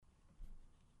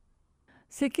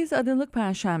8 Aralık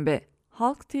Perşembe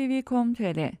Halk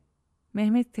TV.com.tr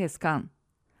Mehmet Tezkan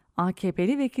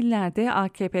AKP'li vekiller de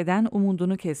AKP'den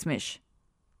umudunu kesmiş.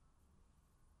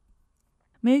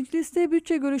 Mecliste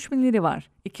bütçe görüşmeleri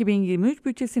var. 2023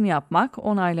 bütçesini yapmak,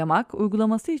 onaylamak,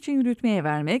 uygulaması için yürütmeye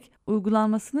vermek,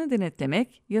 uygulanmasını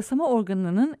denetlemek, yasama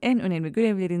organının en önemli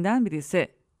görevlerinden birisi.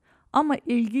 Ama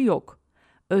ilgi yok.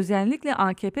 Özellikle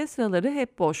AKP sıraları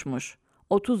hep boşmuş.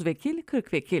 30 vekil,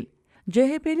 40 vekil.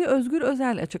 CHP'li Özgür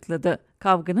Özel açıkladı.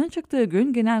 Kavganın çıktığı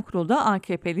gün genel kurulda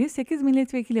AKP'li 8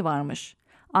 milletvekili varmış.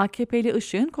 AKP'li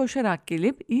Işık'ın koşarak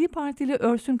gelip İyi Partili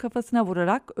Örs'ün kafasına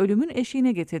vurarak ölümün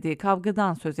eşiğine getirdiği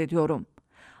kavgadan söz ediyorum.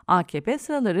 AKP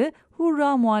sıraları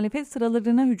hurra muhalefet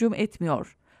sıralarına hücum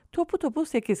etmiyor. Topu topu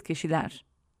 8 kişiler.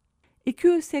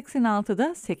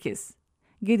 286'da 8.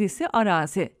 Gerisi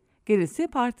arazi. Gerisi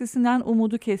partisinden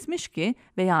umudu kesmiş ki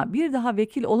veya bir daha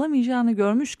vekil olamayacağını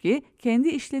görmüş ki kendi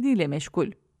işleriyle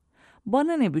meşgul.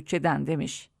 Bana ne bütçeden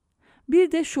demiş.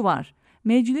 Bir de şu var,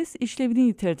 meclis işlevini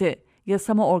yitirdi.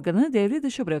 Yasama organı devre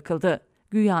dışı bırakıldı.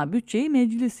 Güya bütçeyi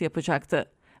meclis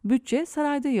yapacaktı. Bütçe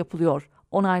sarayda yapılıyor.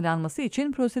 Onaylanması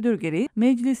için prosedür gereği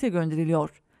meclise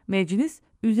gönderiliyor. Meclis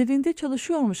üzerinde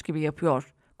çalışıyormuş gibi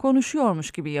yapıyor.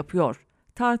 Konuşuyormuş gibi yapıyor.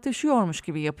 Tartışıyormuş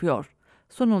gibi yapıyor.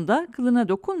 Sonunda kılına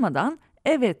dokunmadan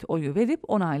evet oyu verip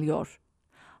onaylıyor.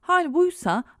 Hal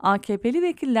buysa AKP'li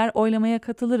vekiller oylamaya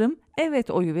katılırım, evet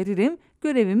oyu veririm,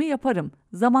 görevimi yaparım,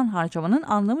 zaman harcamanın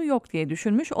anlamı yok diye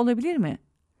düşünmüş olabilir mi?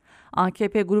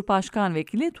 AKP Grup Başkan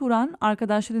Vekili Turan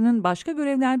arkadaşlarının başka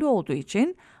görevlerde olduğu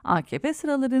için AKP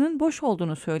sıralarının boş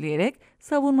olduğunu söyleyerek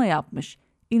savunma yapmış.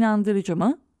 İnandırıcı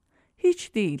mı?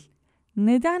 Hiç değil.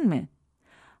 Neden mi?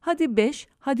 Hadi 5,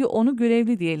 hadi 10'u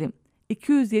görevli diyelim.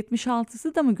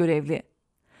 276'sı da mı görevli?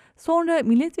 Sonra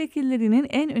milletvekillerinin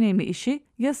en önemli işi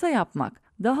yasa yapmak,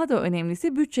 daha da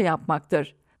önemlisi bütçe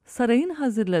yapmaktır. Sarayın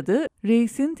hazırladığı,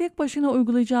 reisin tek başına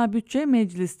uygulayacağı bütçe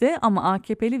mecliste ama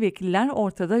AKP'li vekiller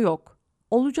ortada yok.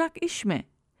 Olacak iş mi?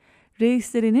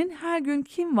 Reislerinin her gün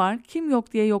kim var, kim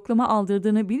yok diye yoklama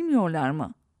aldırdığını bilmiyorlar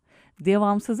mı?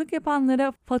 Devamsızlık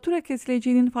yapanlara fatura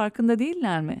kesileceğinin farkında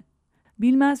değiller mi?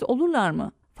 Bilmez olurlar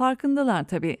mı? Farkındalar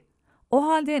tabii. O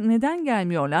halde neden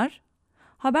gelmiyorlar?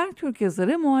 Habertürk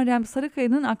yazarı Muharrem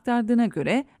Sarıkaya'nın aktardığına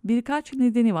göre birkaç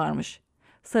nedeni varmış.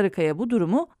 Sarıkaya bu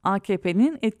durumu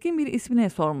AKP'nin etkin bir ismine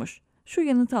sormuş. Şu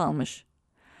yanıtı almış.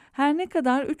 Her ne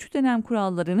kadar 3 dönem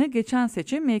kurallarını geçen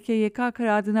seçim MKYK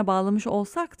kararına bağlamış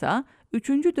olsak da 3.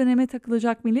 döneme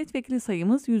takılacak milletvekili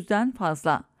sayımız 100'den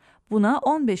fazla. Buna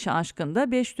 15'i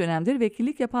aşkında 5 dönemdir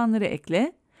vekillik yapanları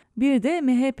ekle. Bir de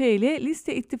MHP ile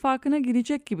liste ittifakına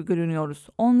girecek gibi görünüyoruz.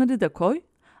 Onları da koy.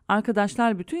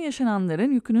 Arkadaşlar bütün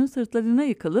yaşananların yükünün sırtlarına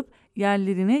yıkılıp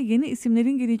yerlerine yeni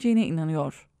isimlerin geleceğine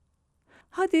inanıyor.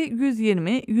 Hadi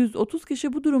 120-130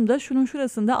 kişi bu durumda şunun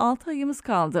şurasında 6 ayımız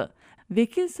kaldı.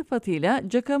 Vekil sıfatıyla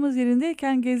cakamız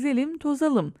yerindeyken gezelim,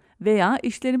 tozalım veya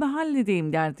işlerimi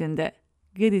halledeyim derdinde.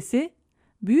 Gerisi,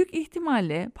 büyük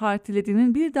ihtimalle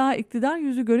partilerinin bir daha iktidar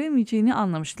yüzü göremeyeceğini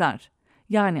anlamışlar.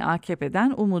 Yani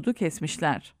AKP'den umudu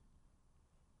kesmişler.